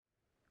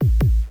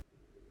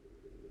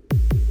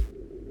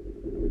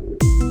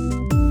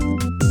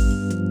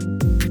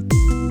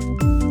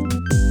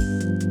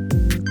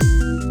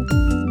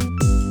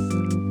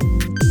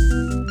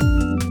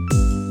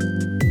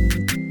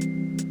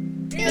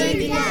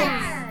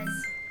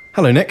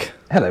Hello, Nick.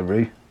 Hello,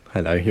 Roo.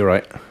 Hello, you're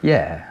right.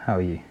 Yeah, how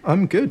are you?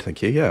 I'm good,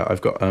 thank you. Yeah,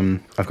 I've got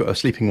a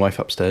sleeping wife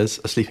upstairs,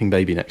 a sleeping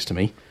baby next to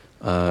me,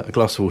 a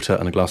glass of water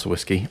and a glass of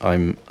whiskey.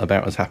 I'm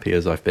about as happy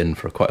as I've been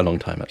for quite a long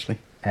time, actually.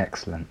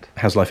 Excellent.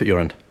 How's life at your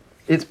end?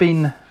 It's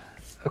been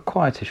a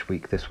quietish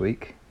week this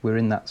week. We're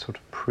in that sort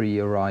of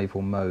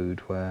pre-arrival mode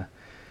where,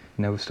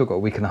 we've still got a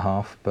week and a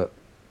half, but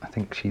I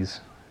think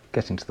she's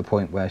getting to the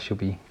point where she'll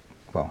be,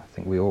 I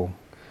think we're all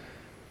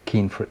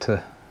keen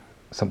for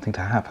something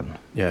to happen.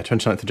 Yeah,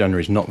 29th of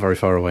January is not very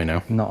far away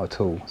now. Not at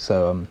all.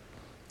 So,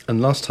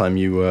 and last time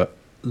you were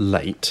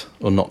late,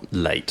 or not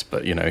late,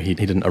 but he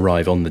didn't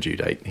arrive on the due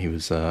date. He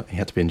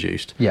had to be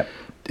induced. Yeah.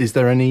 Is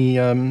there any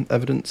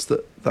evidence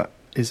that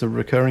is a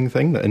recurring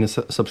thing, that in a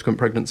subsequent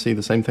pregnancy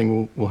the same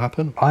thing will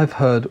happen? I've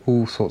heard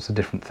all sorts of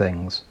different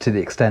things, to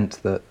the extent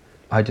that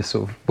I just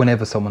sort of,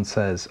 whenever someone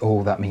says,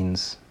 oh, that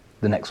means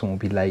the next one will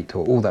be late,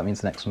 or oh, that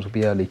means the next one will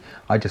be early,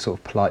 I just sort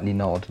of politely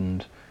nod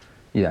and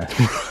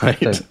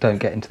right. don't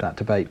get into that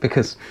debate,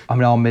 because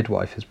our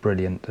midwife is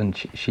brilliant, and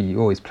she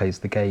always plays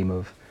the game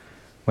of,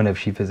 whenever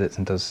she visits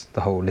and does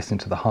the whole listening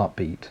to the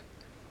heartbeat,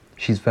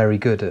 she's very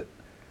good at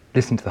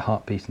listening to the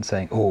heartbeat and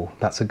saying, oh,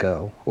 that's a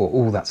girl, or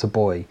oh, that's a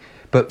boy,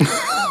 but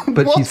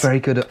she's very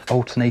good at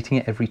alternating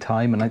it every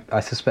time, and I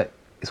suspect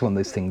it's one of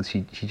those things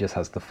she just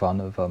has the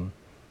fun of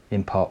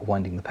in part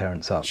winding the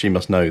parents up. She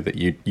must know that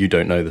you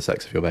don't know the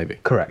sex of your baby.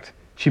 Correct.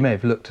 She may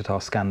have looked at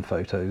our scan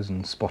photos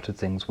and spotted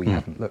things we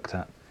haven't looked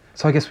at.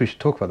 So I guess we should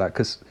talk about that,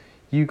 because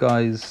you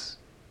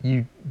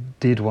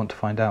did want to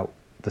find out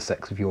the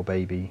sex of your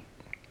baby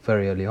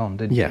very early on,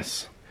 didn't you?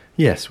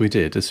 Yes, we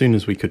did. As soon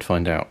as we could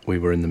find out, we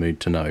were in the mood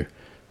to know.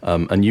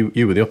 And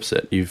you were the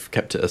opposite. You've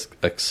kept it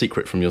a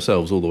secret from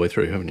yourselves all the way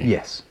through, haven't you?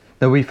 Yes.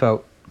 No, we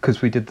felt,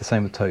 because we did the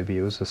same with Toby,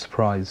 it was a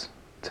surprise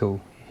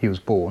till he was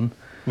born.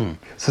 So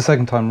the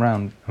second time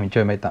round,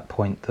 Joe made that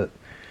point that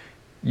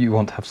you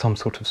want to have some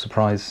sort of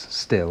surprise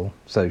still.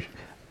 So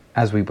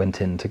as we went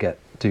in to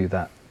do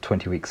that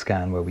 20-week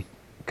scan where we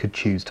could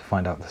choose to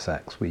find out the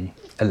sex, we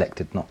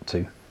elected not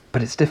to.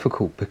 But it's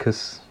difficult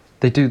because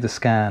they do the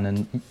scan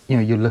and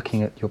you're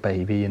looking at your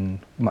baby in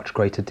much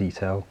greater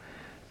detail,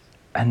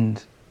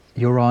 and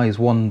your eyes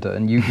wander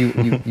and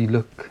you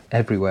look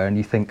everywhere and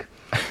you think,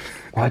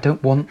 well, I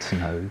don't want to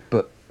know,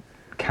 but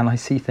can I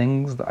see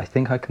things that I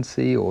think I can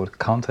see, or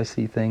can't I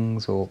see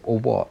things, or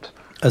what?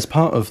 As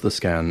part of the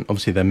scan,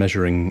 obviously they're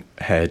measuring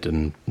head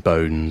and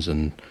bones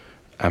and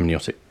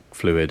amniotic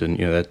fluid, and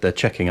they're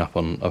checking up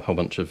on a whole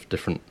bunch of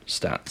different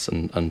stats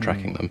and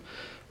tracking them.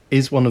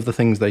 Is one of the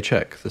things they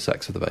check the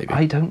sex of the baby?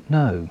 I don't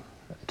know,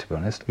 to be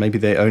honest. Maybe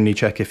they only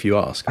check if you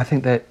ask. I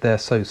think they're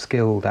so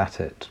skilled at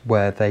it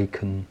where they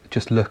can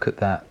just look at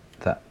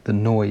the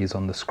noise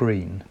on the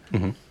screen,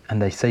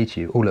 and they say to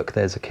you, oh, look,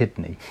 there's a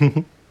kidney.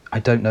 I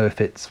don't know if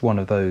it's one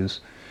of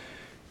those,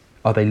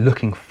 are they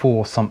looking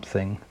for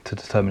something to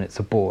determine it's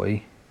a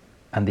boy,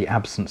 and the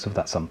absence of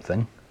that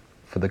something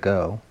for the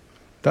girl?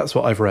 That's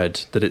what I've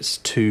read, that it's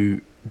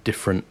two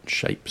different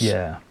shapes.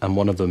 Yeah. And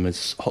one of them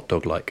is hot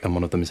dog-like and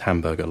one of them is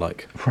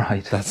hamburger-like.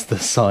 Right. That's the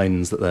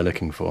signs that they're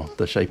looking for,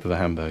 the shape of a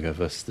hamburger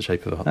versus the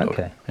shape of a hot dog.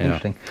 Okay,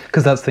 interesting.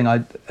 Because that's the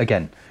thing,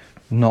 again,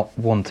 not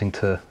wanting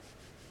to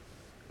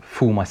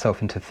fool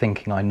myself into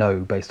thinking I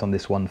know based on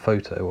this one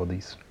photo or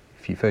these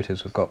few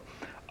photos we've got.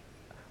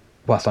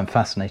 Whilst I'm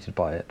fascinated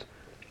by it,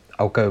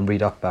 I'll go and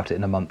read up about it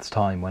in a month's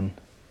time when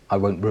I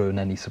won't ruin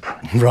any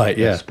surprise. Right,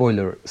 yeah.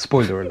 Spoiler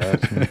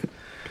alert.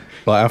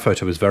 Well, our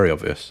photo was very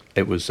obvious.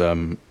 It was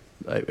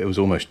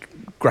almost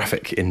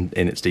graphic in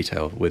its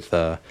detail, with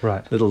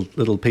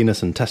little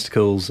penis and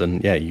testicles,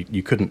 and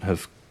you couldn't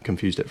have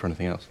confused it for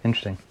anything else.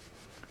 Interesting.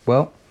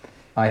 Well,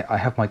 I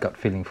have my gut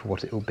feeling for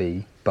what it will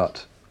be,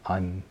 but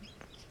I'm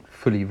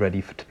fully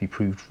ready to be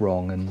proved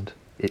wrong, and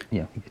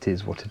it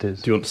is what it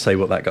is. Do you want to say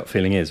what that gut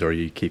feeling is, or are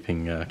you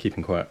keeping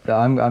quiet?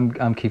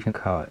 I'm keeping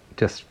quiet,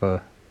 just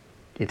for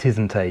it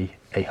isn't a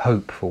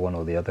hope for one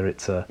or the other.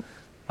 It's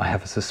I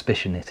have a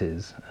suspicion it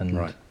is,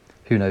 and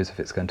who knows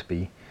if it's going to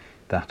be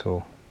that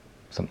or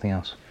something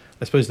else.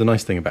 I suppose the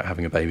nice thing about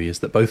having a baby is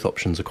that both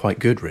options are quite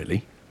good,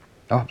 really.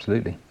 Oh,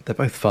 absolutely. They're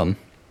both fun.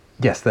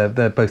 Yes, they're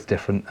both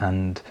different,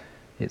 and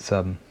it's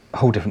a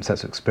whole different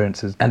sets of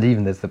experiences. And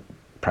even there's the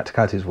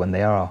practicalities when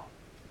they are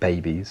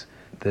babies.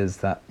 There's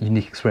that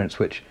unique experience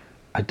which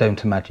I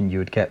don't imagine you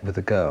would get with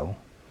a girl,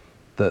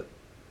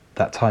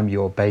 that time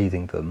you're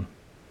bathing them,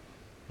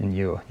 and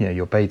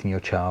you're bathing your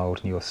child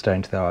and you're staring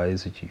into their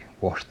eyes as you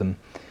wash them,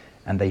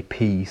 and they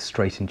pee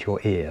straight into your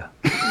ear.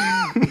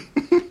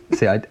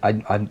 See,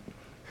 I'm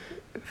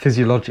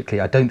physiologically,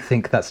 I don't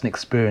think that's an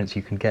experience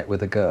you can get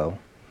with a girl.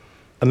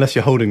 Unless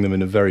you're holding them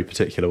in a very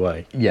particular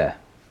way. Yeah,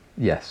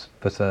 yes,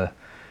 but I'll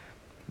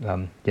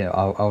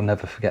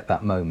never forget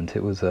that moment.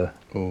 It was a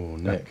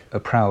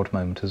proud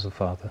moment as a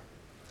father.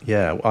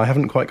 Yeah, I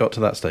haven't quite got to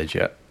that stage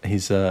yet.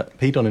 He's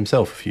peed on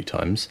himself a few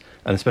times,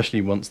 and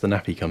especially once the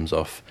nappy comes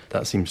off,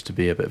 that seems to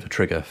be a bit of a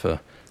trigger for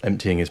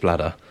emptying his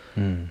bladder.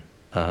 And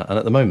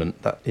at the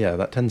moment,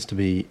 that tends to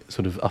be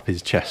sort of up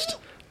his chest.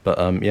 But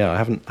I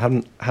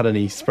haven't had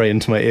any spray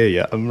into my ear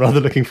yet. I'm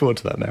rather looking forward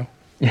to that now.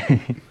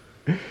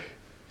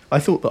 I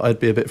thought that I'd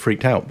be a bit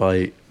freaked out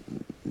by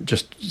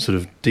just sort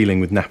of dealing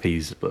with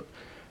nappies, but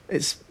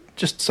it's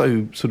just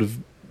so sort of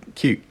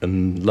cute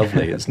and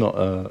lovely. It's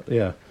not,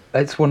 yeah.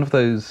 It's one of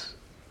those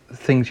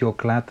things you're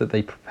glad that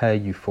they prepare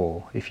you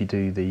for if you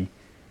do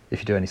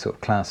any sort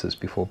of classes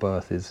before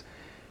birth, is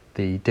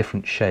the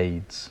different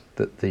shades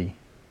that the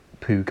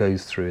poo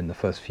goes through in the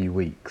first few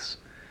weeks.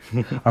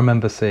 I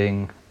remember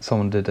seeing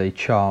someone did a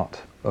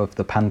chart of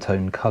the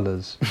Pantone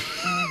colours.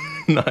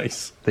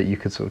 Nice. That you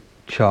could sort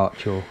of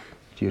chart your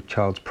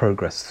child's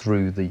progress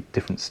through the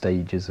different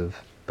stages of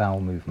bowel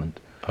movement.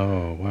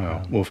 Oh,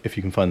 wow. Well, if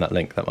you can find that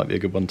link, that might be a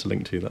good one to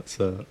link to. That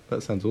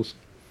sounds awesome.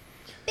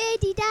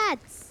 Beardy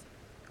dads.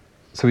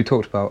 So we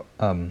talked about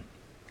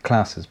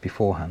classes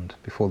beforehand,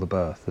 before the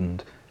birth,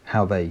 and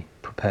how they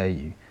prepare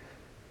you.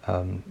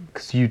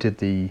 Because you did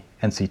the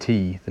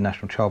NCT, the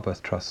National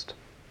Childbirth Trust.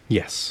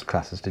 Yes.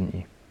 Classes, didn't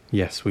you?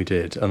 Yes, we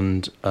did.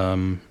 And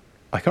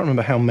I can't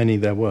remember how many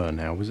there were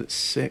now. Was it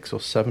 6 or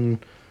 7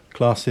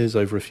 classes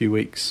over a few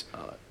weeks?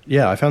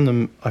 Yeah, I found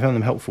them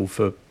helpful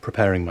for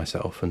preparing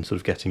myself and sort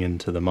of getting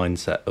into the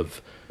mindset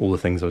of all the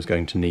things I was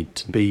going to need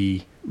to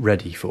be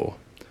ready for,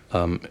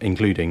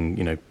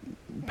 including,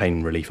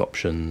 pain relief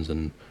options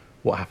and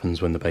what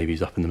happens when the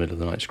baby's up in the middle of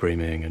the night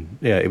screaming. And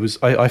yeah,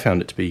 I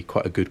found it to be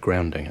quite a good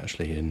grounding,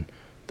 actually, in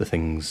the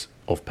things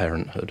of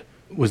parenthood.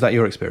 Was that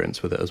your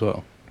experience with it as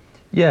well?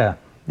 Yeah,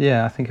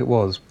 I think it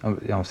was.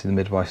 Obviously, the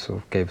midwife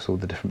sort of gave us all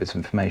the different bits of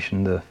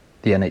information, the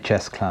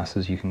NHS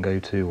classes you can go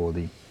to, or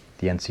the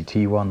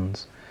NCT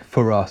ones.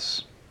 For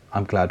us,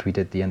 I'm glad we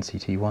did the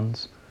NCT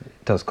ones. It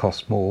does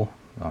cost more.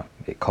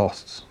 It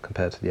costs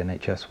compared to the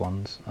NHS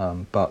ones,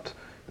 but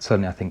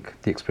certainly I think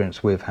the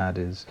experience we've had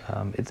is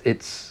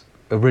it's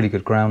a really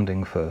good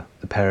grounding for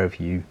the pair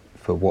of you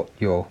for what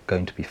you're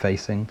going to be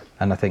facing,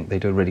 and I think they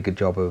do a really good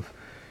job of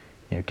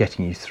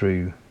getting you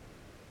through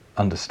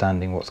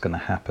understanding what's going to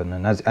happen,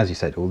 and as you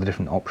said, all the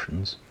different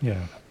options.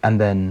 Yeah.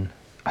 And then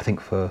I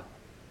think for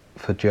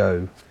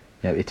Joe,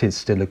 it is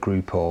still a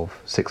group of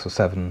 6 or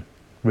 7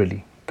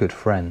 really good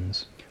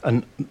friends.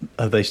 And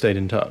have they stayed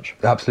in touch?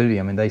 Absolutely.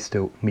 I mean, they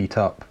still meet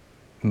up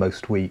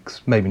most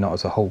weeks, maybe not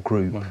as a whole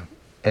group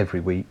every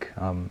week.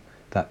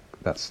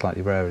 That's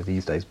slightly rarer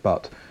these days,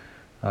 but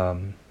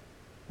I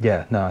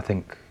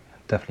think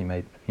definitely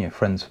made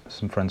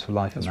some friends for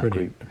life. That's in that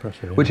really group,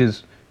 impressive. Yeah. which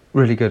is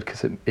really good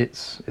because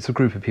it's a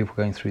group of people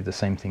going through the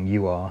same thing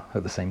you are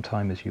at the same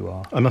time as you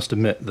are. I must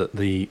admit that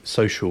the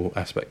social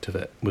aspect of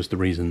it was the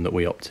reason that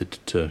we opted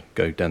to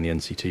go down the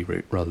NCT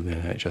route rather than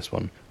the NHS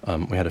one.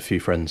 We had a few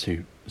friends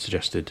who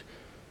suggested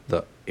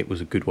that it was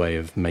a good way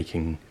of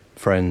making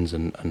friends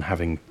and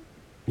having,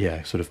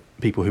 sort of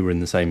people who were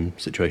in the same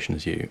situation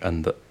as you,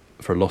 and that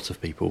for a lot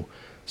of people,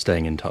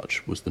 staying in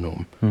touch was the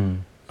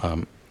norm.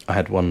 I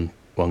had one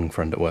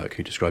friend at work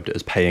who described it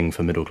as paying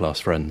for middle-class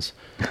friends,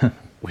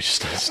 which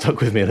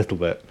stuck with me a little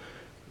bit.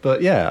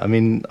 But yeah, I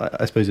mean,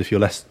 I suppose if you're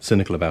less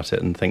cynical about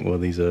it and think, well,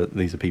 these are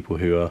people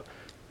who are,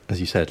 as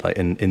you said, like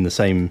in the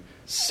same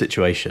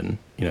situation,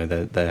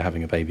 they're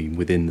having a baby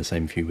within the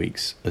same few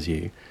weeks as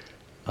you,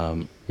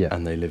 and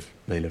they live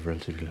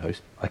relatively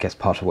close. I guess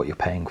part of what you're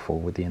paying for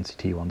with the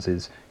NCT ones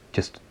is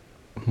just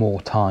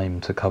more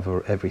time to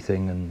cover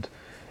everything, and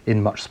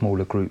in much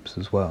smaller groups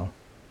as well.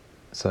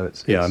 So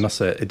it's I must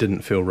say it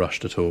didn't feel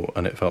rushed at all,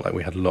 and it felt like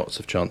we had lots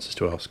of chances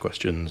to ask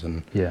questions.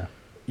 And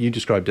you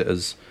described it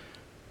as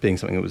being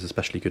something that was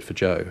especially good for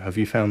Joe. Have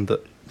you found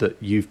that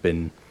you've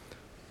been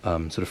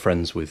sort of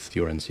friends with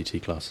your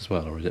NCT class as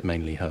well, or is it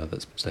mainly her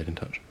that's stayed in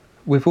touch?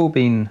 We've all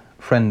been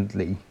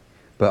friendly,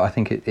 but I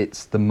think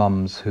it's the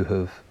mums who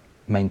have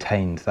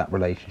maintained that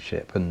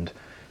relationship, and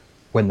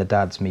when the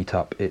dads meet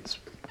up,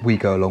 we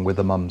go along with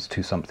the mums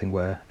to something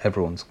where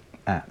everyone's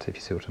at, if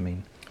you see what I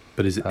mean.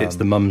 But it's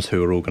the mums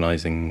who are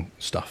organising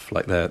stuff,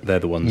 like they're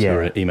the ones who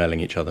are emailing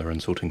each other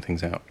and sorting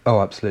things out?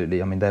 Oh,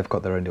 absolutely. I mean, they've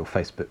got their own little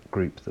Facebook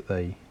group that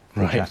they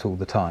chat all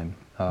the time.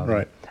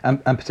 Right.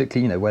 And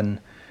particularly, when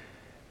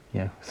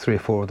 3 or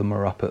 4 of them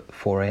are up at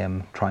 4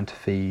 a.m. trying to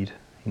feed,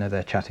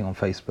 they're chatting on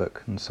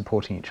Facebook and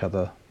supporting each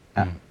other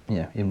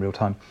in real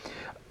time.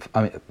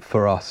 I mean,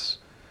 for us,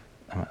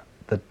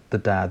 the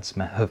dads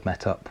have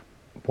met up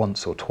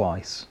once or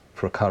twice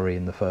for a curry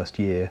in the first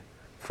year.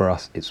 For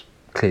us, it's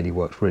clearly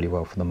worked really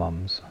well for the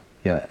mums.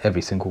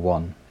 Every single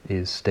one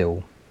is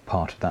still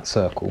part of that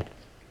circle.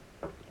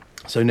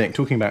 So Nick,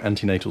 talking about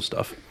antenatal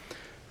stuff,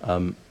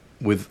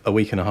 with a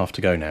week and a half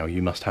to go now,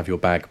 you must have your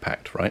bag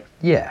packed, right?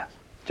 Yeah.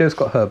 Jo's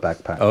got her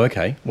bag packed. Oh,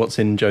 okay. What's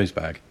in Jo's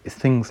bag? It's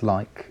things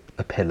like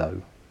a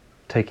pillow,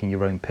 taking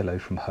your own pillow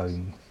from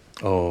home.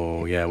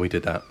 Oh, yeah, we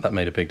did that. That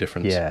made a big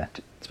difference. Yeah.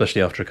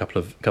 Especially after a couple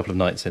of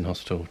nights in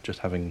hospital, just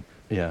having,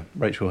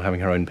 Rachel having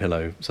her own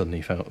pillow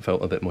suddenly felt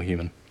a bit more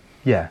human.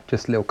 Yeah,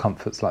 just little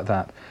comforts like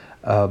that.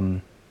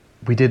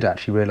 We did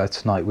actually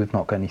realise tonight we've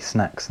not got any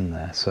snacks in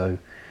there, so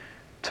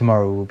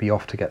tomorrow we'll be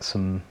off to get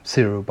some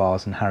cereal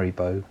bars and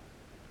Haribo.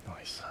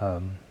 Nice.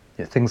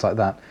 Things like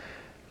that.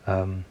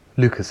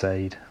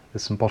 Lucasade.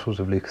 There's some bottles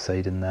of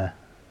Lucasade in there.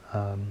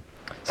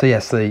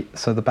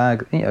 So the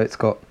bag, it's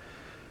got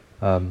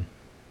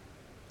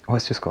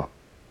it's just got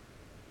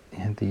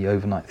the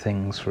overnight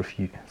things for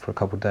a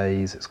couple of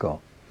days. It's got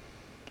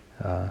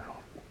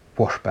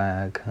wash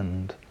bag,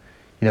 and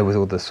with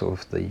all the sort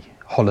of the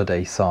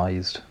holiday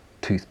sized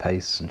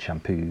toothpastes and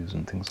shampoos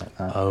and things like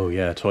that. Oh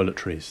yeah,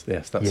 toiletries.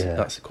 Yes,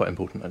 that's quite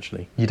important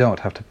actually. You don't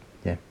have to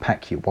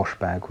pack your wash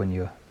bag when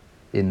you're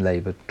in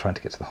labour trying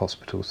to get to the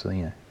hospital,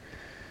 so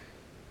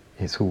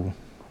it's all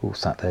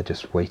sat there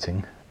just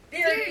waiting.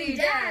 Beardy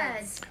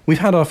Dads! We've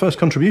had our first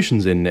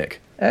contributions in,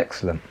 Nick.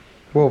 Excellent.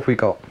 What have we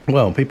got?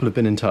 Well, people have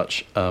been in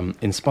touch,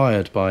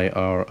 inspired by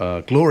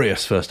our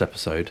glorious first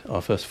episode,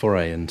 our first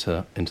foray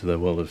into the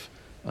world of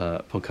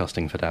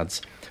podcasting for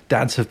dads.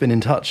 Dads have been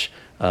in touch,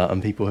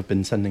 and people have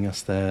been sending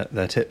us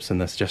their tips and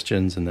their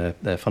suggestions and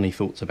their funny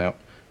thoughts about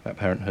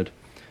parenthood.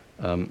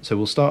 So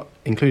we'll start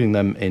including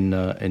them in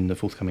the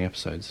forthcoming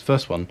episodes.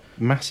 First one,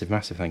 massive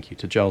thank you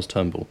to Giles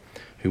Turnbull,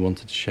 who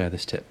wanted to share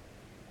this tip.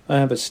 I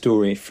have a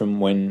story from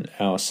when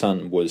our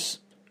son was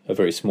a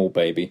very small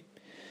baby.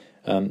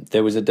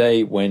 There was a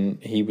day when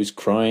he was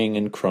crying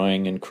and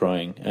crying and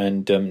crying,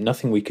 and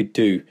nothing we could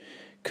do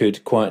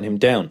could quieten him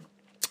down.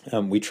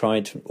 We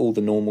tried all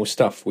the normal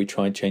stuff. We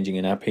tried changing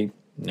a nappy.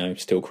 No,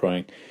 still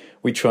crying.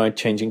 We tried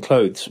changing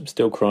clothes.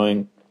 Still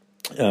crying.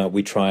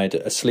 We tried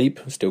asleep.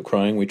 Still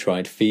crying. We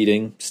tried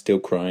feeding. Still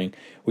crying.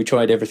 We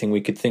tried everything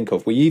we could think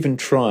of. We even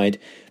tried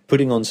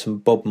putting on some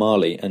Bob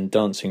Marley and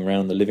dancing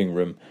around the living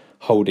room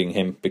holding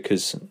him,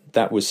 because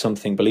that was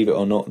something, believe it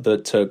or not,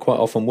 that quite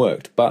often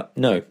worked. But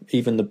no,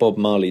 even the Bob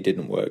Marley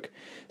didn't work.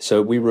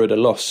 So we were at a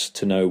loss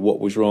to know what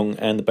was wrong,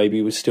 and the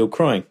baby was still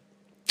crying.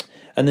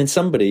 And then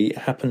somebody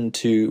happened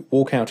to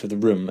walk out of the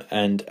room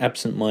and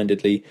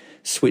absent-mindedly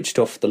switched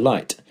off the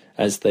light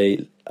as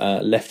they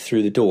left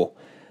through the door.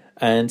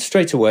 And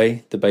straight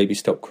away, the baby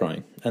stopped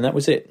crying. And that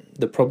was it.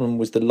 The problem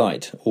was the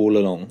light all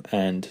along,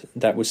 and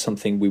that was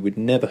something we would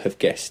never have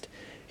guessed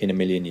in a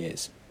million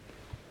years.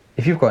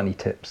 If you've got any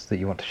tips that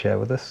you want to share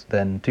with us,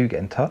 then do get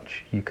in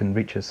touch. You can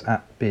reach us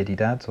at Beardy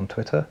Dads on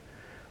Twitter,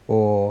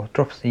 or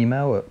drop us an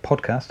email at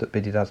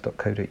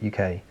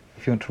podcast@beardydads.co.uk.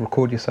 If you want to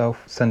record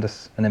yourself, send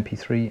us an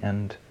MP3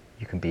 and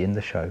you can be in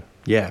the show.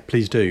 Yeah,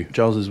 please do.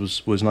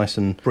 Giles's was nice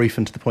and brief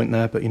and to the point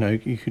there, but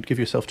you could give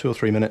yourself 2 or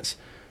 3 minutes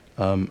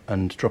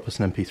and drop us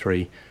an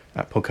MP3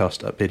 at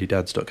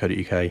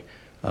podcast@beardydads.co.uk,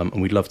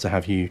 and we'd love to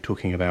have you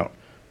talking about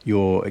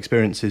your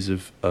experiences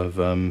of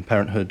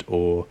parenthood,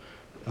 or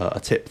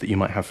a tip that you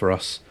might have for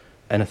us.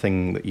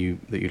 Anything that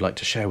you'd like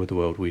to share with the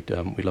world, we'd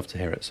love to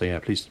hear it. So yeah,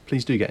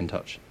 please do get in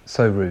touch.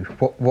 So Roo,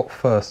 what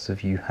firsts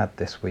have you had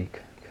this week?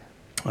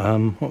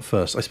 What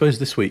first? I suppose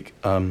this week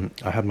I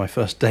had my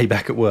first day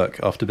back at work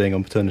after being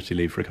on paternity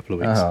leave for a couple of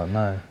weeks. Oh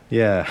no!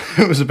 Yeah,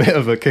 it was a bit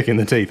of a kick in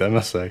the teeth, I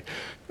must say.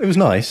 It was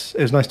nice.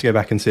 It was nice to go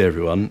back and see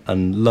everyone,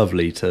 and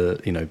lovely to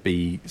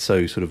be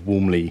so sort of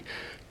warmly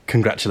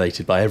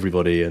congratulated by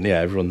everybody, and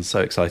yeah, everyone's so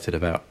excited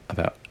about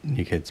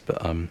new kids.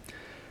 But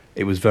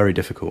it was very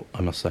difficult,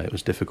 I must say. It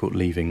was difficult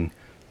leaving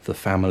the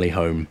family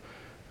home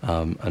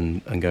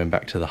and going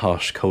back to the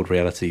harsh, cold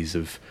realities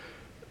of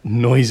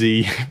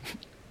noisy,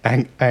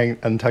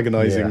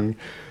 antagonising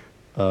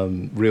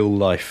real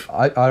life.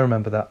 I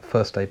remember that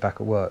first day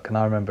back at work, and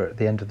I remember at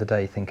the end of the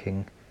day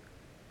thinking,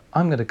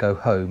 I'm going to go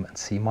home and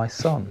see my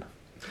son.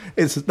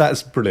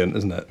 That's brilliant,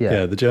 isn't it?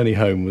 Yeah. The journey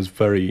home was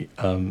very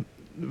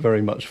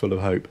much full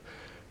of hope.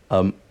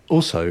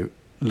 Also,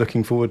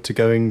 looking forward to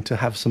going to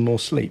have some more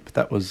sleep.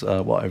 That was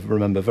what I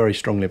remember very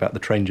strongly about the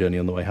train journey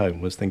on the way home,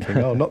 was thinking,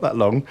 oh, not that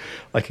long.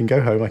 I can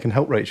go home, I can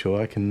help Rachel,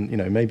 I can,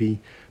 maybe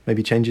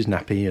change his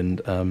nappy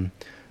and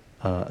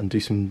do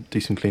some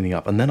cleaning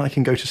up, and then I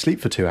can go to sleep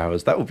for 2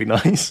 hours. That would be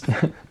nice.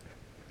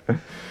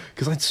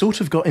 Because I'd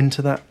sort of got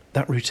into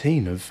that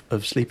routine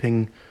of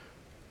sleeping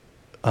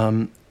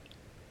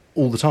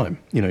all the time,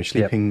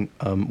 sleeping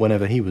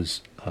whenever he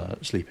was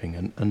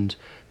sleeping, and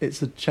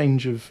it's a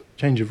change of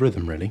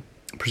rhythm, really.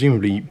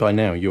 Presumably by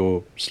now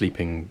you're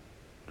sleeping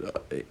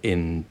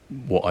in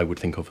what I would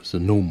think of as a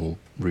normal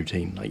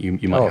routine. Like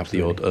you might have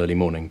the odd early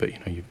morning, but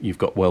you've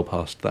got well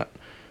past that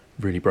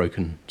really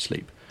broken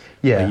sleep.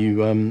 Yeah. Are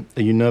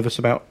you nervous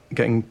about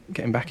getting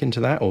back into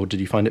that, or did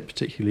you find it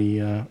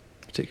particularly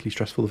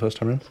stressful the first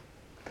time around?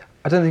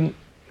 I don't think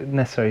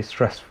necessarily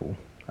stressful.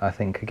 I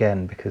think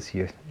again because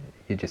you're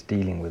just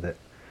dealing with it.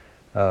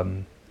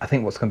 I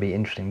think what's going to be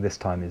interesting this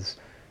time is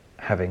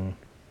having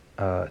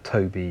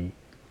Toby,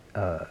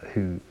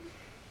 who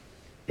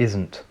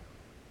isn't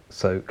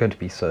going to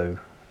be so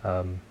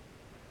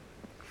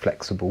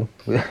flexible.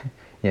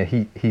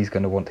 He's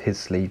going to want his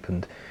sleep,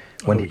 and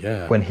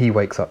when he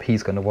wakes up,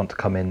 he's going to want to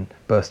come in,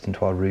 burst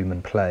into our room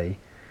and play.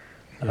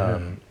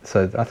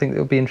 So I think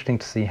it'll be interesting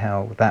to see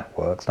how that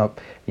works. Now,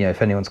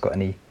 if anyone's got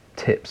any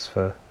tips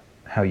for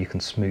how you can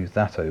smooth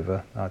that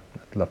over, I'd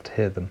love to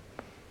hear them.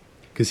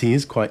 Because he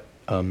is quite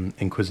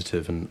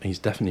inquisitive, and he's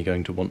definitely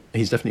going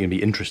to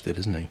be interested,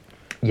 isn't he?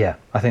 Yeah,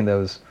 I think there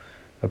was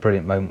a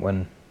brilliant moment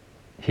when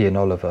he and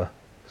Oliver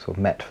sort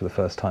of met for the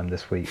first time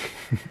this week.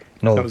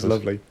 That was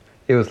lovely.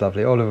 It was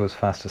lovely. Oliver was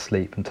fast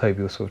asleep, and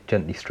Toby was sort of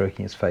gently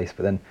stroking his face,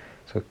 but then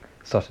sort of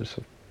started to sort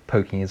of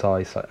poking his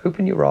eyes, like,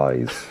 open your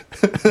eyes.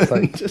 It's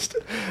like, just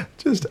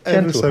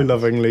ever so hands.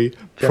 lovingly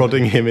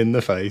prodding him in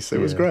the face. It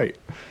was Yeah. great.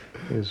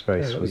 it was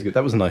very sweet. That was good.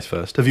 That was a nice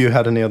first. Have you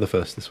had any other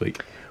firsts this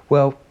week?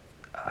 Well,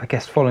 I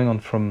guess following on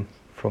from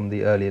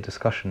the earlier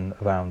discussion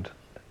around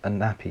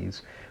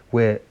nappies,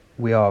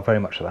 we are very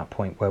much at that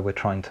point where we're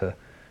trying to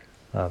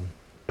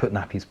put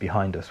nappies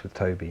behind us with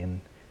Toby,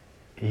 and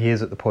he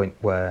is at the point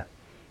where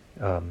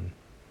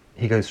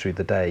he goes through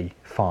the day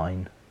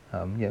fine.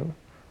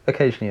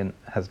 Occasionally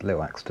has a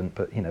little accident,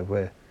 but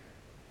we're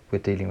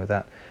dealing with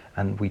that.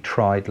 And we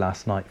tried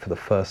last night for the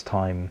first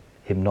time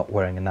him not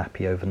wearing a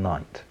nappy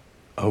overnight.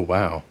 Oh,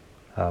 wow.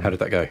 How did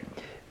that go?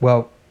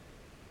 Well,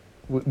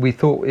 we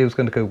thought it was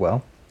going to go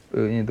well.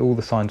 All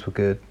the signs were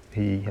good.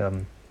 He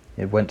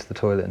went to the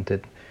toilet and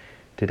did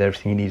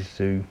everything he needed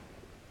to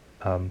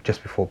do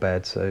just before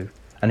bed.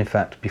 And in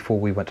fact, before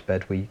we went to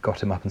bed, we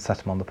got him up and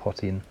sat him on the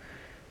potty and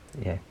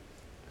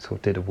sort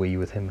of did a wee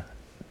with him,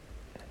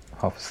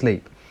 half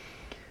asleep.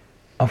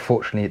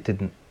 Unfortunately, it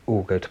didn't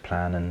all go to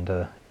plan,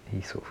 and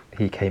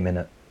he came in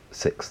at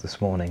 6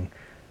 this morning,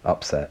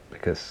 upset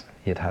because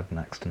he had an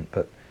accident.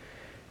 But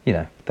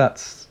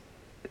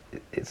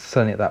it's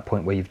certainly at that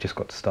point where you've just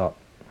got to start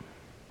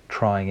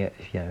trying it.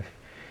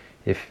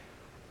 If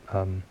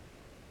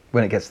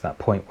when it gets to that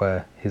point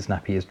where his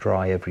nappy is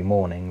dry every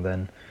morning,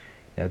 then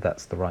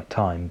that's the right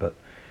time. But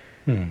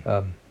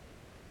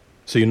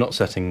so you're not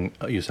setting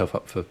yourself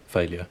up for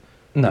failure.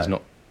 No. He's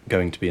not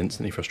going to be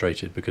instantly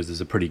frustrated because there's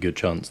a pretty good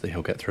chance that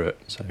he'll get through it.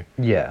 So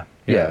yeah,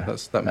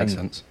 that makes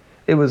sense.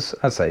 It was,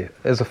 I'd say,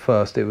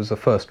 it was a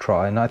first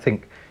try, and I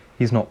think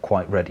he's not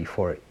quite ready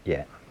for it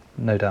yet.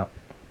 No doubt,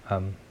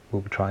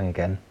 we'll be trying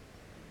again.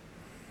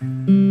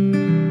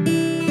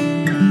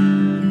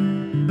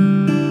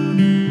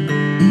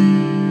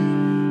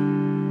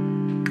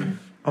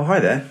 Oh, hi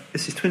there.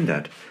 This is Twin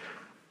Dad.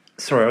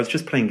 Sorry, I was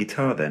just playing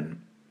guitar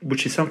then,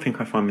 which is something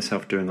I find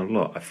myself doing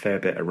a fair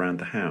bit around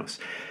the house.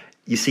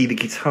 You see, the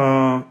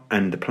guitar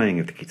and the playing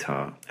of the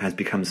guitar has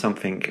become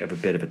something of a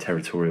bit of a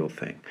territorial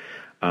thing.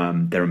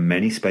 There are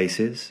many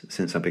spaces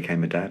since I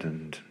became a dad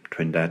and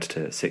twin dad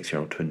to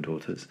 6-year-old twin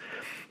daughters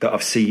that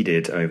I've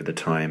seeded over the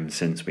time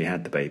since we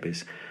had the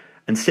babies.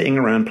 And sitting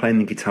around playing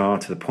the guitar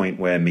to the point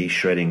where me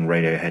shredding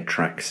Radiohead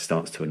tracks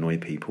starts to annoy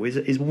people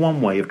is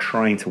one way of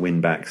trying to win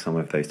back some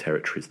of those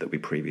territories that we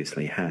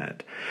previously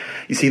had.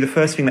 You see, the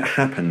first thing that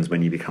happens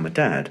when you become a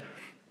dad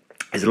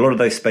is a lot of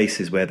those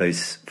spaces where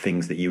those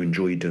things that you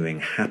enjoy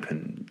doing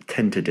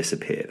tend to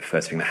disappear. The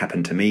first thing that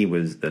happened to me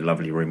was the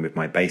lovely room with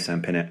my bass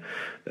amp in it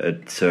that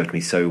had served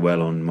me so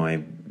well on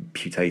my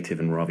putative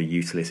and rather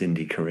useless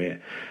indie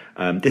career.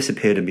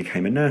 Disappeared and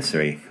became a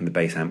nursery, and the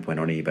bass amp went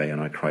on eBay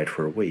and I cried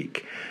for a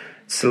week.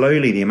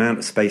 Slowly, the amount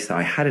of space that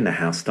I had in the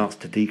house starts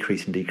to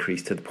decrease and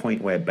decrease to the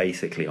point where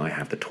basically I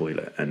have the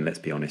toilet. And let's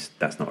be honest,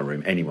 that's not a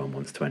room anyone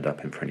wants to end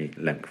up in for any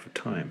length of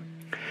time.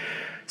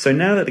 So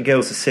now that the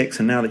girls are 6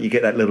 and now that you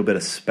get that little bit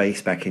of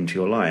space back into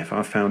your life,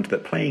 I've found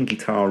that playing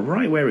guitar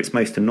right where it's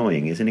most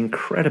annoying is an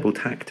incredible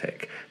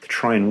tactic to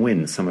try and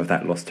win some of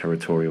that lost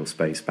territorial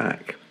space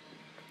back.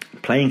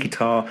 Playing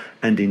guitar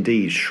and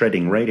indeed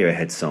shredding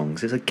Radiohead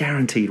songs is a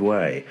guaranteed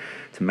way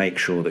to make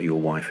sure that your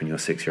wife and your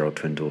 6-year-old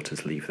twin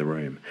daughters leave the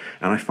room.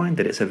 And I find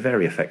that it's a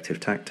very effective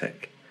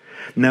tactic.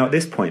 Now, at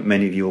this point,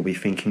 many of you will be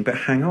thinking, but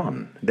hang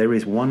on, there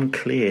is one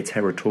clear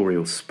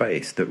territorial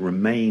space that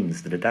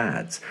remains the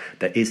dad's.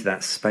 There is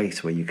that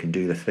space where you can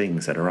do the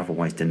things that are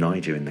otherwise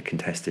denied you in the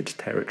contested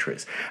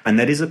territories. And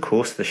that is, of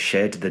course, the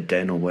shed, the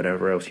den, or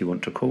whatever else you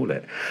want to call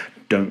it.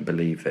 Don't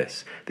believe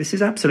this. This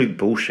is absolute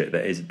bullshit.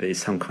 There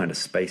is some kind of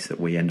space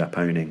that we end up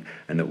owning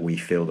and that we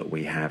feel that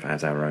we have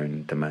as our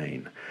own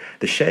domain.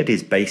 The shed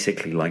is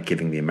basically like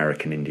giving the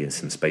American Indians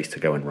some space to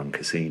go and run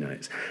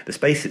casinos. The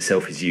space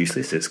itself is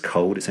useless. It's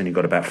cold. It's only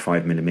got about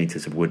 5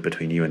 millimeters of wood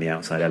between you and the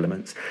outside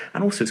elements.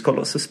 And also it's got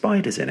lots of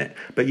spiders in it.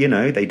 But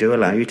they do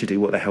allow you to do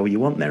what the hell you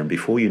want there. And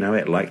before you know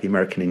it, like the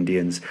American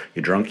Indians,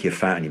 you're drunk, you're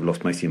fat, and you've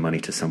lost most of your money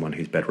to someone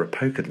who's better at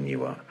poker than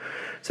you are.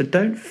 So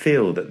don't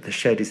feel that the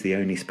shed is the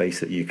only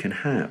space that you can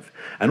have.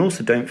 And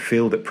also don't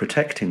feel that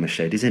protecting the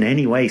shed is in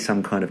any way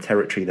some kind of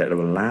territory that will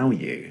allow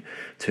you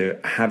to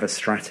have a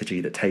strategy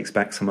that takes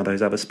back some of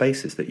those other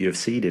spaces that you have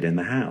seeded in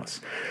the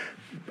house.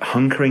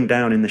 Hunkering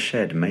down in the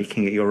shed,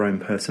 making it your own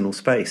personal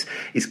space,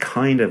 is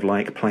kind of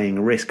like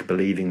playing Risk,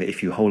 believing that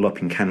if you hole up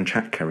in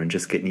Kamchatka and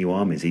just get new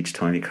armies each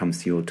time it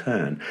comes to your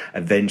turn,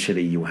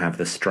 eventually you'll have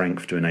the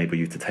strength to enable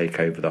you to take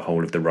over the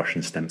whole of the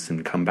Russian steppes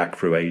and come back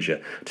through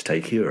Asia to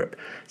take Europe.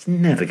 It's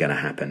never going to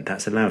happen.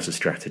 That's a lousy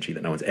strategy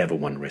that no one's ever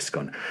won Risk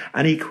on.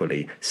 And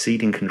equally,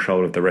 ceding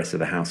control of the rest of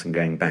the house and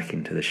going back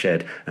into the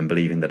shed and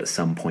believing that at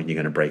some point you're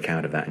going to break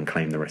out of that and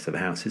claim the rest of the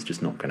house is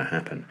just not going to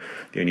happen.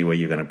 The only way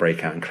you're going to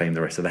break out and claim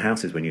the rest of the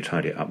house is when you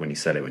tidy it up, when you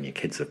sell it, when your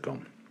kids have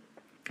gone.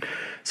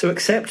 So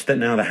accept that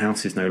now the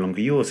house is no longer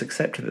yours.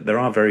 Accept that there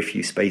are very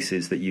few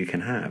spaces that you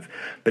can have.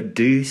 But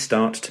do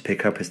start to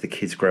pick up, as the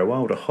kids grow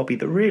old, a hobby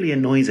that really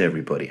annoys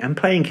everybody. And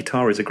playing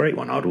guitar is a great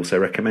one. I'd also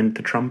recommend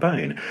the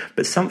trombone.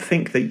 But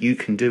something that you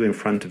can do in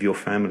front of your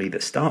family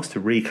that starts to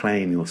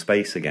reclaim your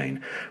space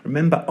again.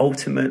 Remember,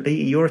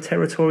 ultimately, you're a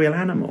territorial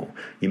animal.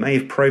 You may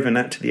have proven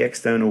that to the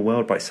external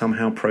world by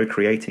somehow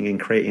procreating and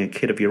creating a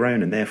kid of your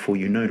own, and therefore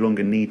you no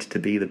longer need to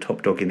be the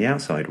top dog in the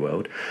outside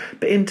world.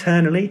 But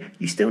internally,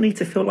 you still need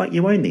to feel like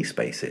you own these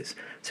spaces.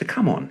 So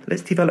come on,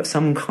 let's develop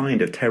some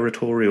kind of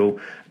territorial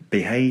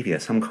behaviour,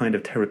 some kind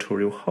of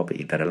territorial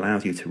hobby that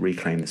allows you to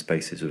reclaim the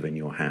spaces within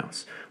your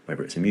house,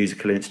 whether it's a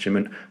musical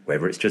instrument,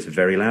 whether it's just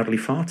very loudly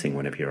farting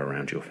whenever you're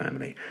around your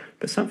family,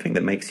 but something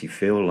that makes you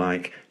feel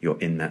like you're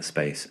in that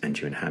space and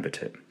you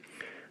inhabit it.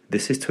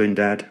 This is Twin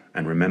Dad,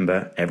 and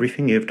remember,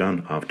 everything you've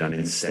done, I've done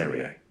in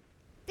stereo.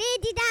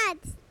 Beardy Dad.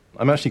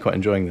 I'm actually quite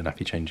enjoying the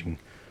nappy changing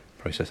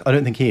process. I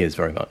don't think he is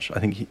very much. I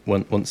think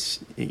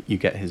once you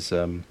get his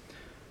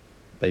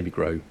baby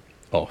grow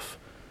off,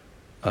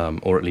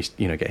 or at least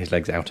get his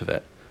legs out of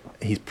it,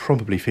 he's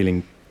probably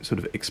feeling sort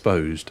of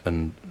exposed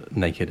and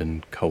naked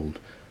and cold,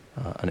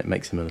 and it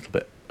makes him a little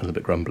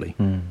bit grumbly.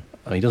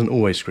 He doesn't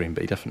always scream,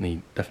 but he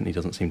definitely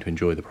doesn't seem to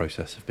enjoy the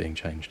process of being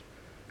changed.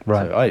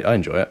 Right. So I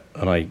enjoy it,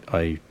 and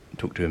I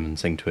talk to him and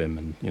sing to him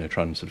and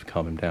try and sort of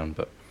calm him down.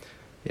 But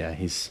yeah,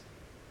 he's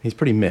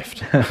pretty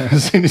miffed.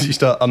 As soon as you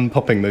start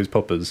unpopping those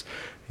poppers,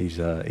 he's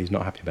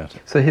not happy about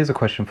it. So here's a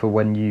question for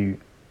when you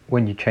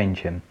change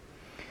him.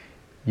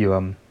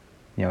 So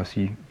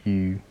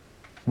you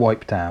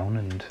wipe down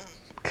and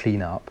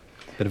clean up.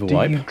 Bit of a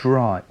wipe.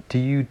 Do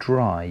you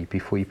dry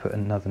before you put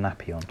another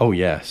nappy on? Oh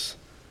yes,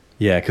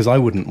 yeah. Because I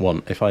wouldn't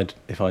want if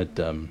I'd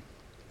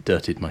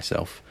dirtied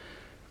myself,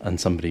 and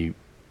somebody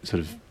sort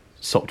of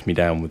sopped me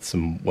down with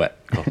some wet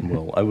cotton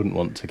wool. I wouldn't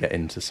want to get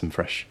into some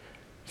fresh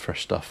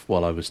stuff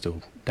while I was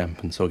still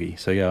damp and soggy.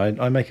 So yeah,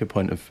 I make a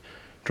point of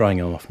drying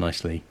him off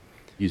nicely,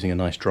 using a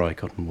nice dry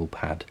cotton wool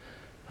pad,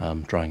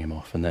 drying him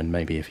off, and then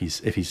maybe if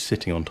he's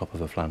sitting on top of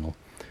a flannel,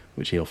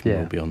 which he often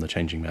will be on the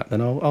changing mat,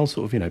 then I'll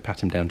sort of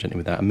pat him down gently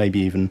with that, and maybe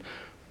even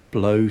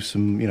blow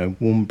some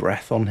warm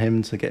breath on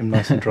him to get him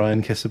nice and dry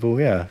and kissable.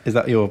 Yeah, is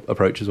that your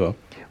approach as well?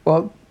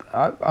 Well,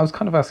 I was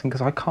kind of asking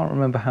because I can't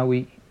remember how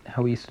we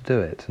used to do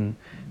it, and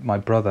my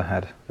brother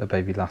had a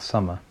baby last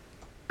summer.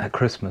 At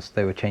Christmas,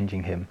 they were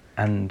changing him,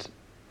 and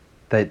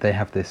they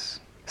have this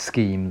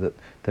scheme that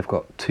they've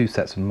got 2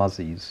 sets of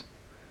muzzies,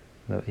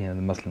 the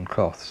muslin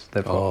cloths.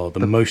 They've got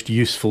the most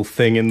useful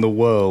thing in the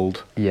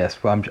world.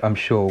 Yes, well, I'm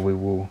sure we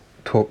will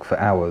talk for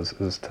hours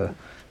as to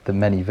the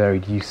many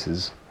varied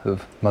uses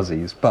of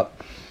muzzies, but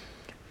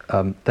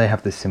they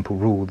have this simple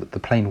rule that the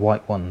plain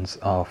white ones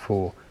are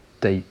for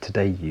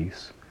day-to-day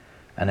use,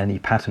 and any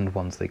patterned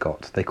ones they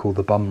call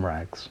the bum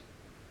rags.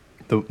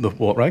 The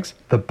what rags?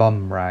 The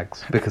bum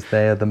rags, because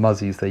they are the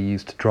muzzies they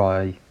use to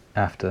dry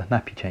after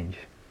nappy change,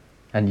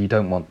 and you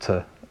don't want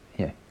to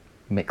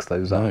mix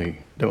those up. No, you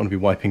don't want to be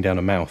wiping down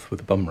a mouth with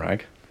a bum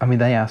rag. I mean,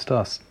 they asked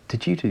us,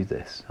 did you do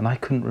this? And I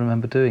couldn't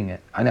remember doing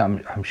it. I know,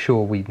 I'm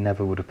sure we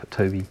never would have put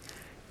Toby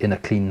in a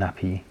clean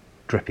nappy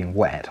dripping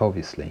wet,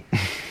 obviously.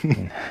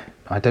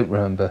 I don't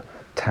remember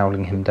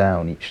toweling him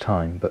down each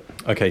time, but...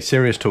 Okay,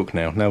 serious talk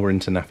now. Now we're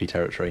into nappy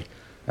territory.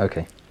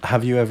 Okay.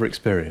 Have you ever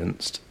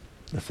experienced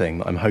the thing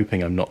that I'm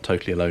hoping I'm not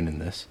totally alone in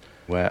this,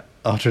 where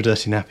after a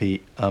dirty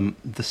nappy,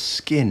 the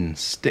skin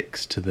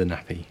sticks to the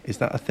nappy? Is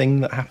that a thing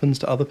that happens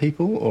to other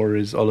people, or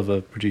is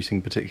Oliver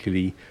producing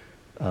particularly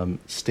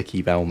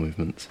sticky bowel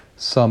movements?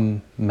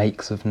 Some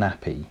makes of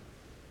nappy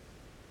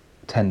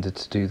tended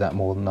to do that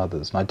more than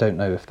others, and I don't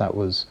know if that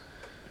was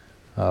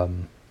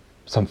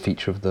some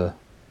feature of the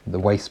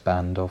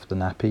waistband of the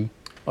nappy.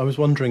 I was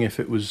wondering if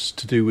it was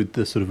to do with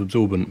the sort of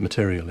absorbent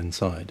material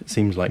inside. It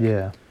seems like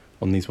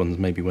on these ones,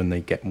 maybe when they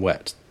get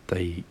wet,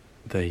 they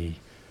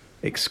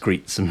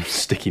excrete some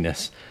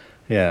stickiness.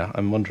 Yeah,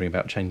 I'm wondering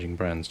about changing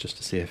brands just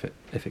to see if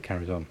it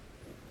carries on.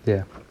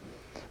 Yeah.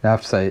 Now I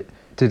have to say, I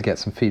did get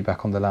some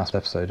feedback on the last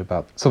episode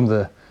about some of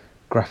the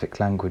graphic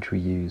language we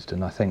used,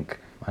 and I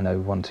know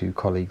 1-2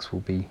 colleagues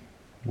will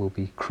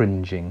be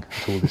cringing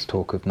at all this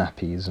talk of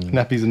nappies and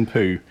nappies and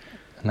poo.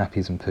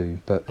 Nappies and poo,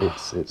 but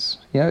it's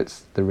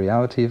the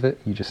reality of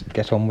it. You just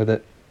get on with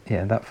it.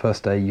 Yeah, that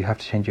first day you have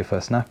to change your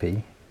first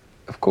nappy.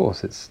 Of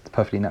course, it's the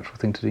perfectly natural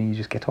thing to do. You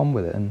just get on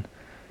with it, and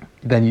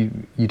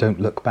then you don't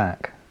look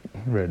back,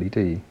 really,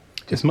 do you?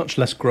 It's much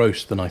less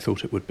gross than I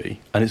thought it would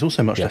be, and it's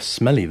also much less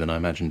smelly than I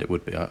imagined it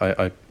would be.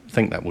 I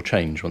think that will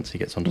change once he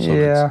gets onto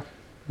solids.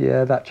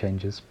 Yeah, that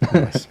changes.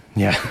 Nice.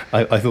 Yeah,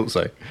 I thought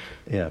so.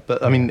 Yeah,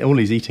 but I mean, all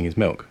he's eating is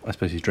milk. I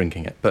suppose he's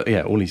drinking it, but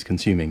yeah, all he's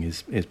consuming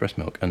is breast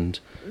milk, and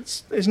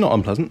it's not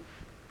unpleasant.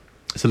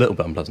 It's a little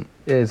bit unpleasant.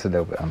 It is a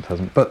little bit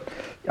unpleasant, but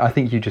I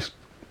think you just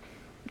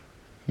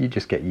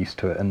get used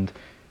to it, and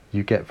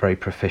you get very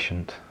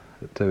proficient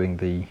at doing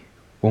the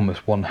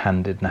almost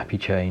one-handed nappy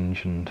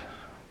change and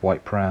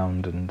wipe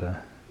round and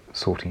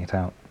sorting it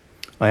out.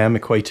 I am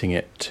equating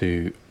it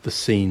to the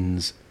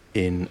scenes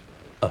in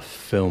a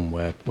film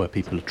where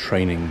people are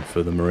training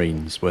for the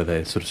Marines, where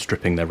they're sort of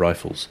stripping their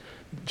rifles,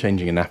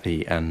 changing a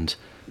nappy and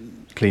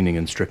cleaning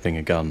and stripping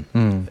a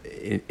gun.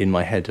 In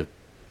my head are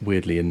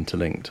weirdly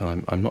interlinked.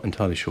 I'm not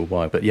entirely sure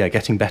why, but yeah,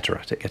 getting better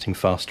at it, getting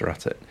faster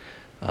at it.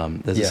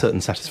 There's a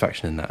certain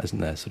satisfaction in that, isn't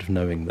there? Sort of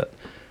knowing that,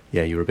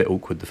 yeah, you were a bit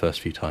awkward the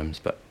first few times,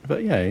 but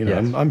yeah, you know,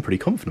 Yes. I'm pretty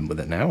confident with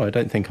it now. I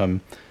don't think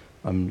I'm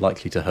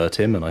likely to hurt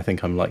him, and I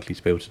think I'm likely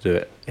to be able to do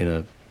it in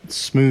a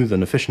smooth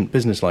and efficient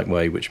business-like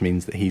way, which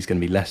means that he's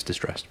going to be less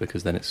distressed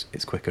because then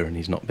it's quicker and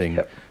he's not being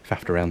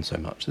faffed around so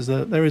much.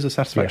 There is a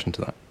satisfaction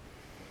to that.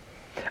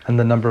 And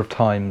the number of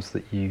times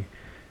that you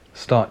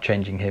start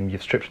changing him,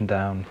 you've stripped him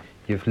down,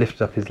 you've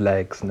lifted up his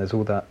legs, and there's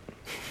all that,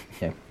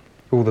 you know,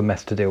 all the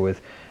mess to deal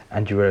with,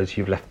 and you realise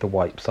you've left the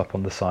wipes up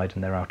on the side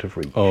and they're out of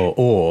reach.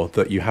 Or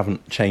that you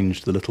haven't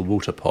changed the little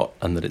water pot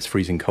and that it's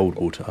freezing cold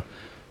water.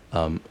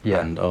 And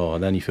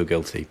then you feel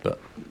guilty. But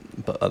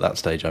at that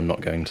stage, I'm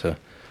not going to,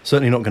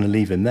 certainly not going to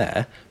leave him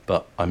there,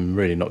 but I'm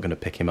really not going to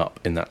pick him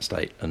up in that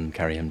state and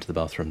carry him to the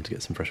bathroom to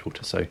get some fresh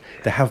water. So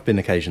there have been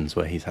occasions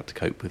where he's had to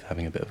cope with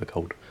having a bit of a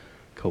cold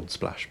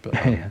splash. But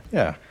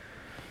yeah.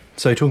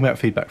 So talking about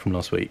feedback from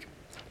last week.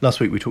 Last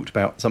week we talked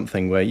about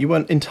something where you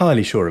weren't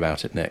entirely sure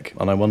about it, Nick,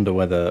 and I wonder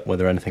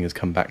whether anything has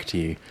come back to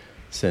you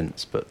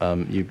since. But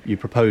you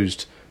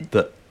proposed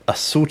that a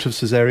sort of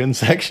caesarean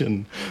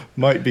section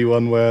might be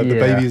one where the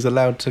baby is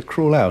allowed to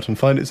crawl out and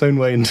find its own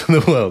way into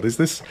the world. Is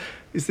this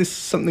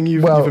something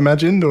you've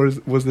imagined, or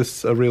was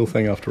this a real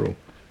thing after all?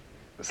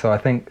 So I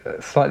think,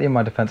 slightly in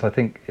my defence, I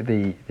think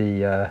the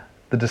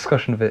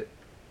discussion of it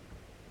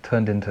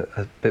turned into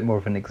a bit more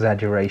of an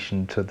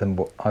exaggeration than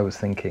what I was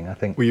thinking. I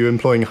think. Were you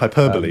employing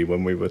hyperbole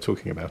when we were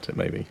talking about it?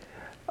 Maybe.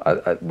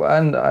 I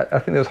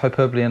think there was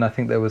hyperbole, and I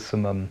think there was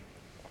some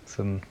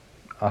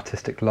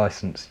artistic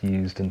license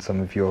used in some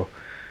of your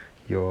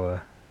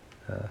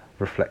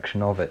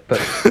reflection of it.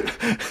 But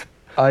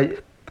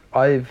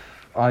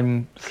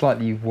I'm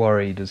slightly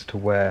worried as to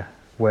where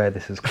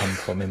this has come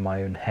from in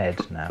my own head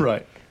now.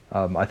 Right.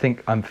 I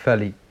think I'm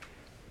fairly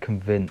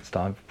convinced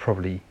I've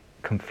probably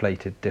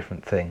conflated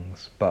different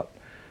things, but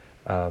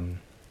no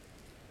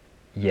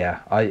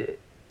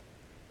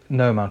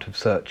amount of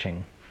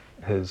searching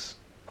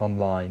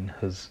online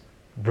has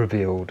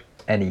revealed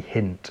any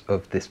hint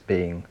of this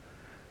being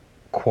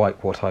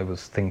quite what I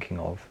was thinking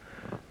of.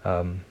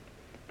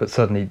 But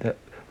certainly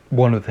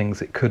one of the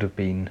things it could have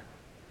been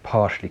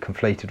partially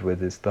conflated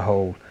with is the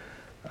whole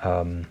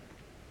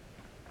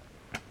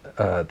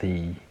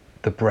the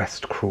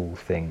breast crawl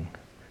thing.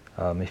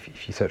 If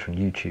you search on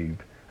YouTube,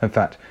 in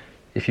fact,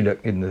 if you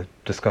look in the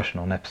discussion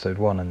on episode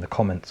 1 and the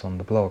comments on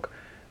the blog,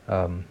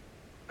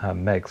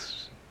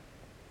 Meg's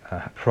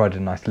provided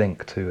a nice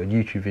link to a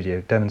YouTube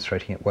video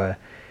demonstrating it, where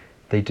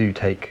they do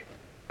take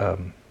a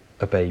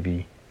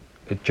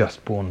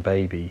just born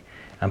baby,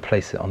 and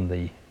place it on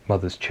the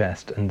mother's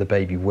chest, and the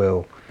baby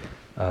will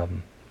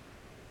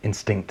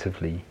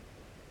instinctively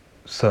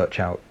search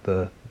out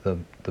the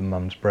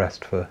mum's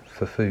breast for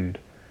food.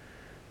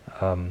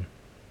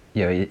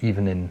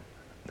 Even in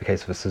the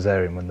case of a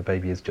caesarean, when the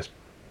baby is just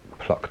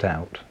plucked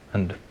out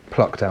rather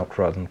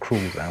than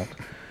crawls out.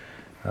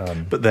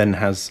 But then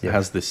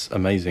has this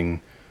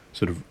amazing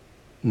sort of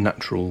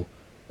natural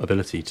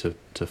ability to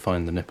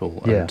find the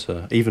nipple and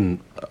to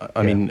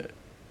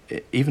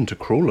even to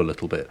crawl a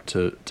little bit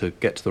to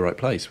get to the right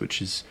place,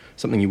 which is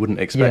something you wouldn't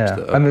expect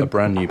that a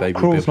brand new baby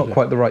would be able crawl's to not do.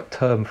 quite the right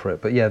term for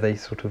it, but they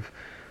sort of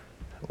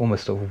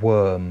almost sort of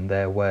worm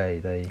their way.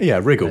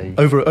 Wriggle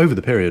over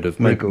the period of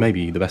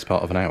maybe the best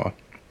part of an hour.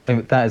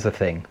 And that is a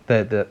thing.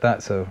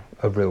 That's a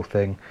real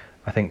thing.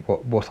 I think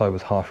what I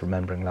was half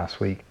remembering last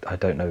week, I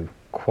don't know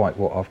quite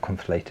what I've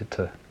conflated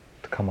to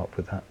come up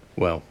with that.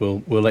 Well,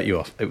 we'll let you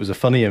off. It was a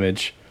funny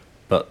image,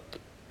 but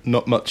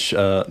not much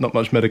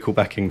medical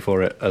backing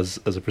for it as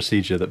a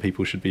procedure that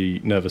people should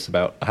be nervous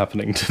about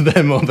happening to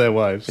them or their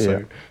wives. So.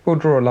 Yeah. We'll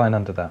draw a line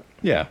under that.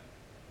 Yeah,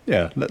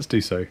 let's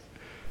do so.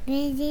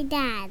 Beardy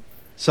Dad.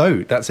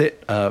 So that's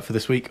it for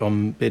this week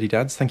on Beardy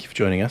Dads. Thank you for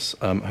joining us.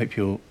 Hope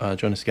you'll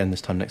join us again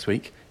this time next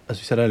week. As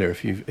we said earlier,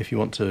 if you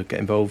want to get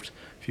involved,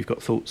 if you've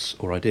got thoughts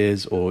or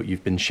ideas, or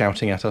you've been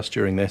shouting at us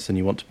during this and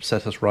you want to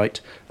set us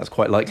right, that's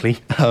quite likely.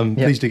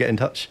 Please do get in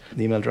touch.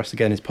 The email address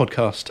again is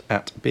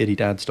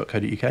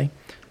podcast@beardydads.co.uk.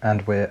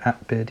 And we're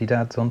at Beardy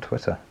Dads on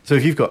Twitter. So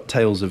if you've got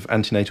tales of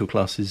antenatal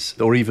classes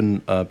or even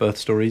birth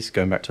stories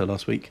going back to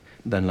last week,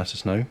 then let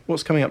us know.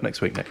 What's coming up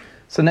next week, Nick?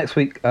 So next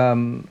week, a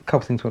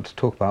couple of things we want to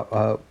talk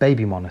about.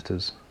 Baby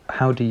monitors.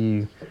 How do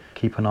you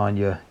keep an eye on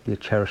your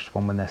cherished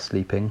one when they're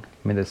sleeping?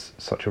 I mean, there's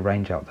such a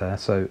range out there.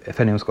 So if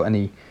anyone's got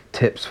any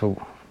tips for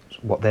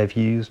what they've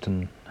used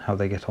and how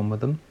they get on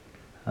with them.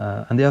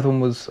 And the other one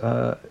was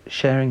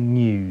sharing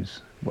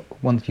news.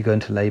 Once you go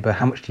into labour,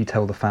 how much do you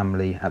tell the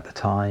family at the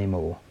time,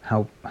 or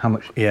how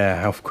much?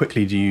 Yeah, how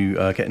quickly do you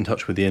get in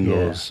touch with the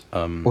in-laws?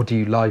 Or do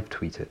you live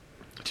tweet it?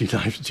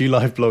 Do you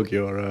live blog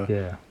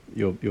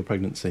your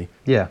pregnancy?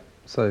 Yeah.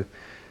 So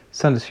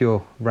send us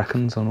your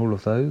reckons on all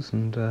of those,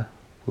 and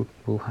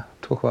we'll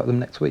talk about them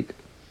next week.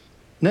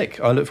 Nick,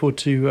 I look forward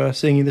to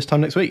seeing you this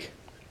time next week.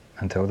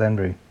 Until then,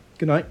 Roo.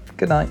 Good night.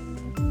 Good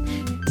night.